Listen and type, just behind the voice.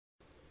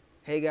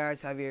Hey guys,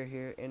 Javier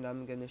here, and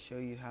I'm going to show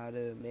you how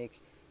to make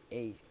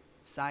a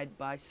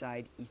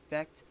side-by-side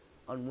effect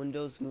on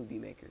Windows Movie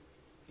Maker.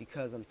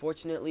 Because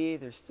unfortunately,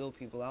 there's still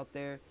people out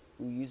there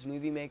who use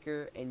Movie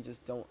Maker and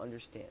just don't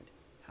understand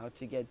how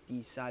to get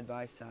the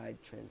side-by-side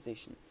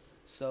transition.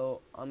 So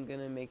I'm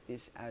going to make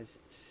this as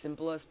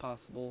simple as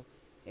possible,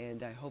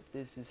 and I hope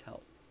this is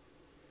help.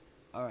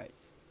 Alright,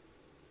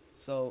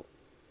 so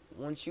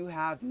once you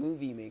have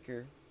Movie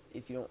Maker,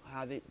 if you don't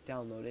have it,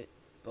 download it.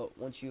 But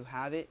once you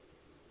have it,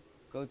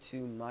 go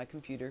to My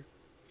Computer,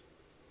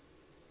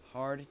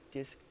 Hard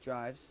Disk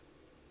Drives,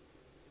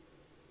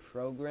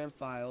 Program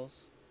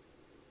Files,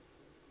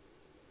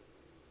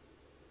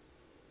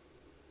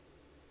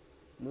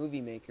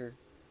 Movie Maker,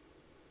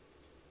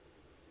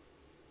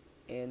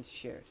 and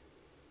Shared.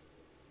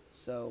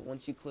 So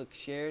once you click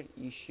Shared,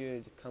 you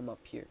should come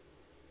up here.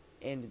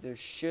 And there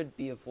should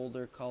be a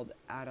folder called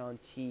Add-on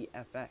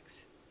TFX.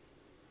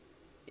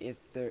 If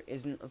there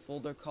isn't a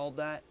folder called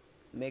that,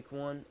 make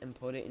one and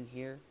put it in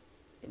here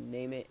and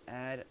name it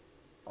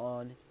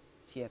Add-on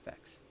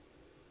TFX.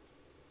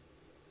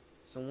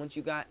 So once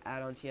you got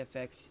Add-on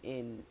TFX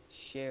in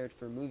Shared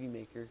for Movie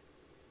Maker,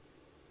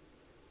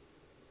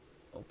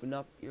 open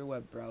up your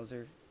web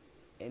browser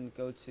and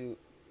go to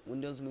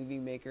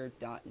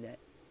windowsmoviemaker.net,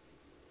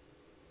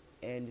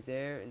 and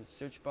there in the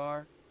search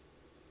bar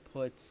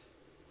put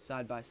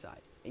side by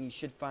side, and you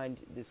should find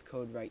this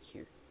code right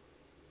here.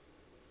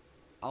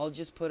 I'll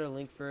just put a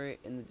link for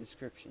it in the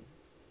description.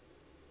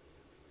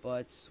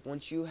 But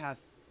once you have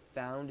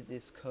found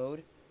this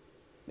code,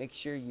 make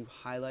sure you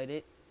highlight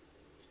it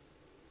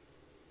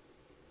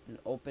and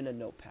open a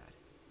notepad.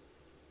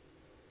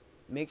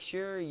 Make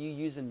sure you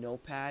use a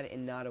notepad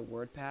and not a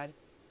WordPad,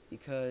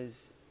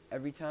 because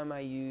every time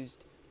I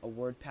used a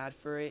WordPad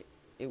for it,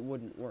 it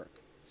wouldn't work.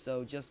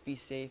 So just be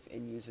safe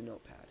and use a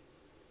notepad.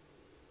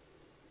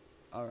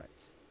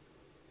 Alright.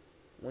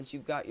 Once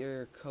you've got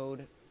your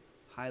code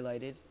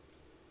highlighted,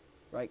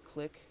 right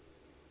click,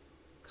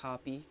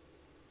 copy,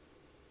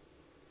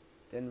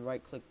 then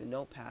right click the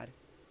notepad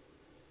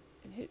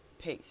and hit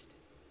paste.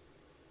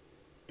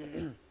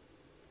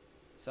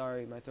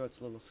 Sorry, my throat's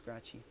a little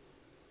scratchy.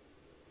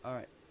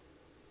 Alright.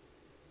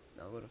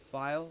 Now go to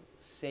File,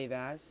 Save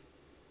As,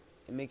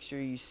 and make sure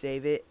you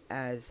save it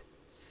as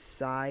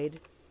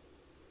side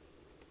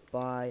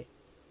by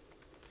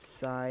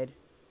side.xml.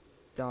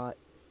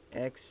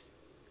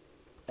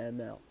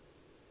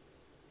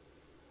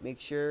 Make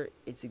sure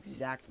it's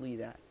exactly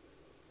that.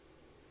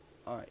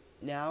 Alright,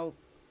 now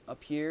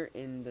up here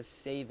in the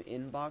Save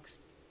In box,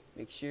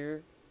 make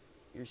sure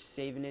you're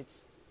saving it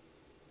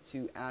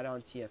to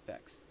Add-on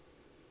TFX.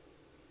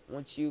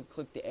 Once you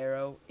click the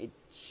arrow, it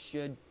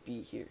should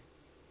be here.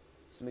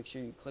 So make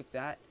sure you click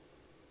that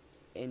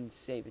and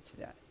save it to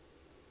that.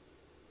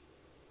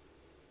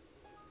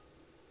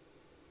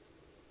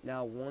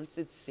 Now once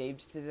it's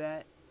saved to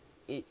that,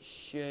 it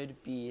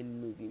should be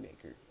in Movie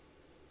Maker.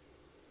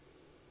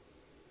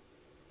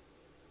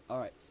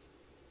 Alright,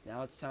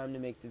 now it's time to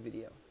make the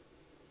video.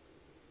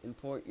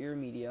 Import your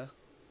media.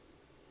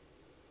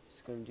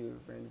 Just going to do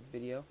a random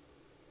video.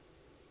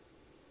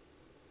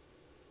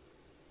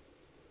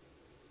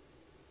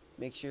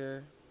 Make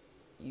sure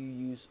you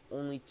use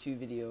only 2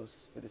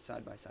 videos for the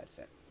side-by-side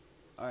effect.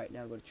 Alright,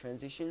 now go to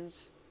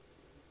Transitions.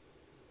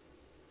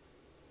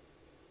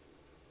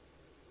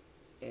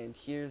 And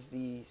here's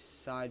the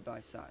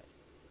side-by-side.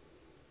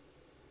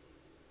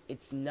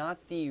 It's not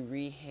the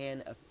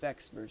Rehan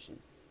Effects version.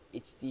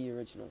 It's the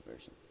original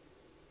version.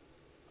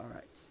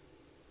 Alright.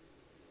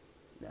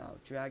 Now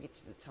drag it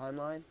to the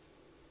timeline.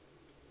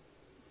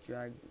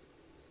 Drag the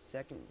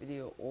second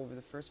video over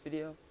the first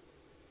video.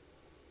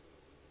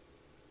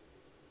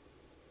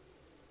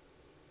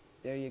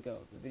 There you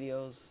go. The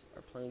videos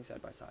are playing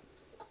side by side.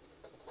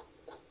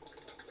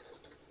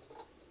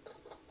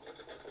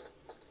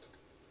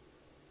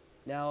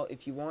 Now,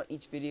 if you want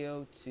each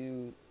video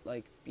to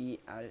be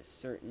at a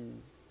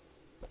certain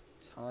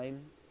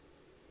time,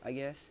 I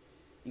guess,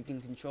 you can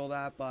control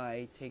that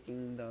by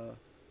taking the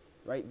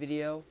right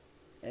video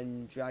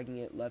and dragging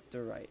it left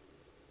or right.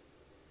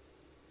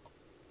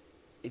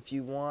 If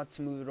you want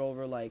to move it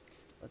over, let's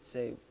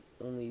say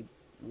only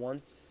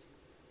once,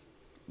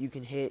 you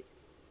can hit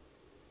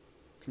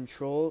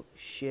Control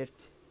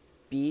Shift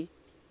B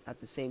at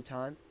the same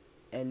time,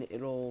 and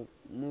it'll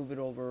move it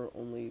over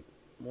only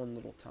one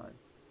little time.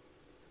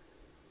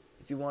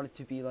 If you want it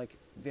to be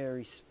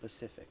very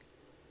specific.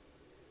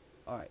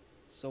 Alright,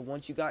 so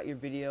once you got your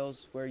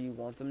videos where you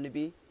want them to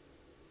be,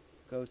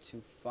 go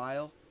to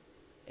File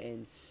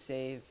and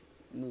Save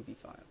Movie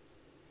File.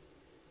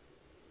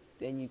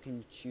 Then you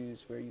can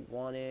choose where you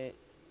want it,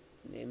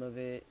 name of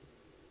it,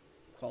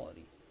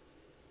 quality.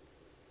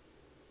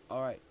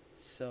 Alright,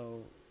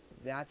 so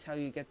that's how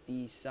you get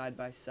the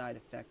side-by-side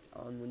effect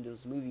on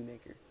Windows Movie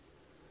Maker.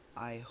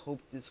 I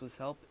hope this was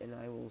help, and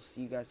I will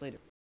see you guys later.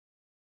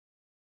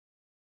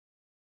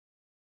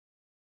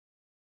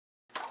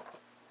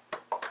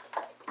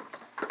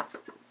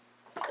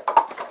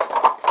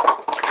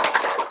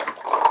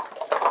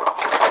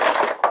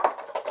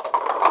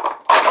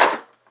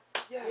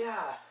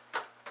 Yeah.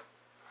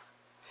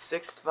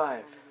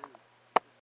 6'5".